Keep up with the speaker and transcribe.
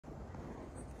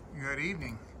Good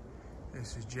evening.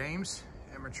 This is James,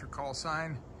 amateur call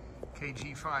sign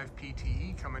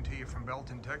KG5PTE, coming to you from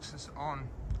Belton, Texas on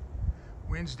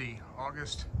Wednesday,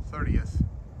 August 30th,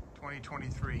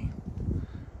 2023.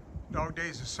 Dog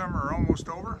days of summer are almost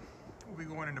over. We'll be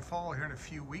going into fall here in a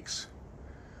few weeks.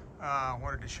 I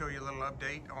wanted to show you a little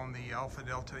update on the Alpha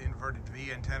Delta inverted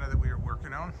V antenna that we are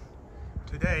working on.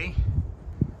 Today,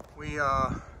 we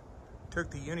took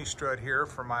the uni-strut here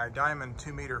for my Diamond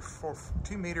 2 meter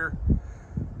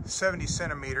 70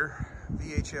 centimeter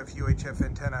VHF-UHF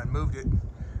antenna and moved it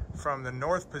from the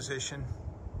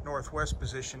northwest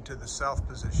position to the south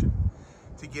position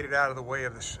to get it out of the way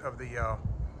of the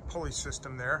pulley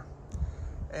system there.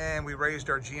 And we raised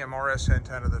our GMRS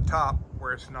antenna to the top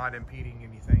where it's not impeding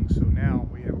anything. So now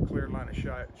we have a clear line of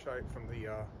sight from the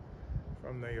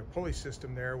pulley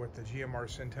system there, with the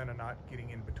GMRS antenna not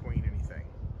getting in between anything.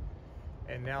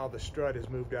 And now the strut is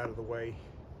moved out of the way.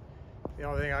 The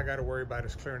only thing I got to worry about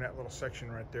is clearing that little section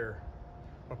right there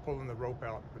by pulling the rope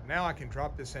out. But now I can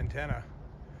drop this antenna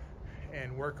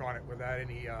and work on it without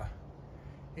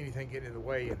anything getting in the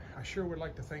way. And I sure would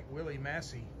like to thank Willy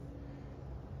Massey,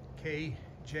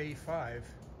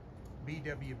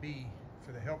 KJ5BWB,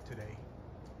 for the help today.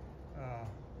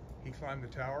 He climbed the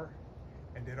tower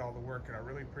and did all the work, and I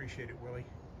really appreciate it, Willy.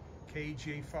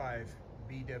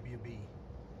 KJ5BWB.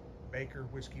 Baker,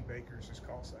 Whiskey Baker is his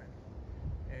call sign.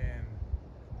 And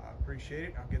I appreciate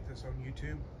it. I'll get this on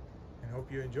YouTube and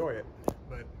hope you enjoy it.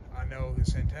 But I know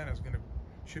this antenna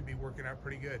should be working out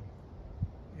pretty good.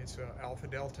 It's a Alpha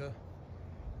Delta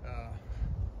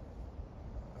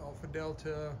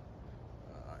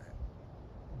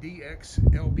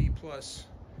DXLB Plus,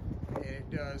 and it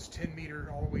does 10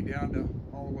 meter all the way down to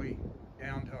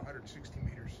 160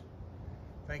 meters.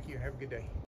 Thank you. Have a good day.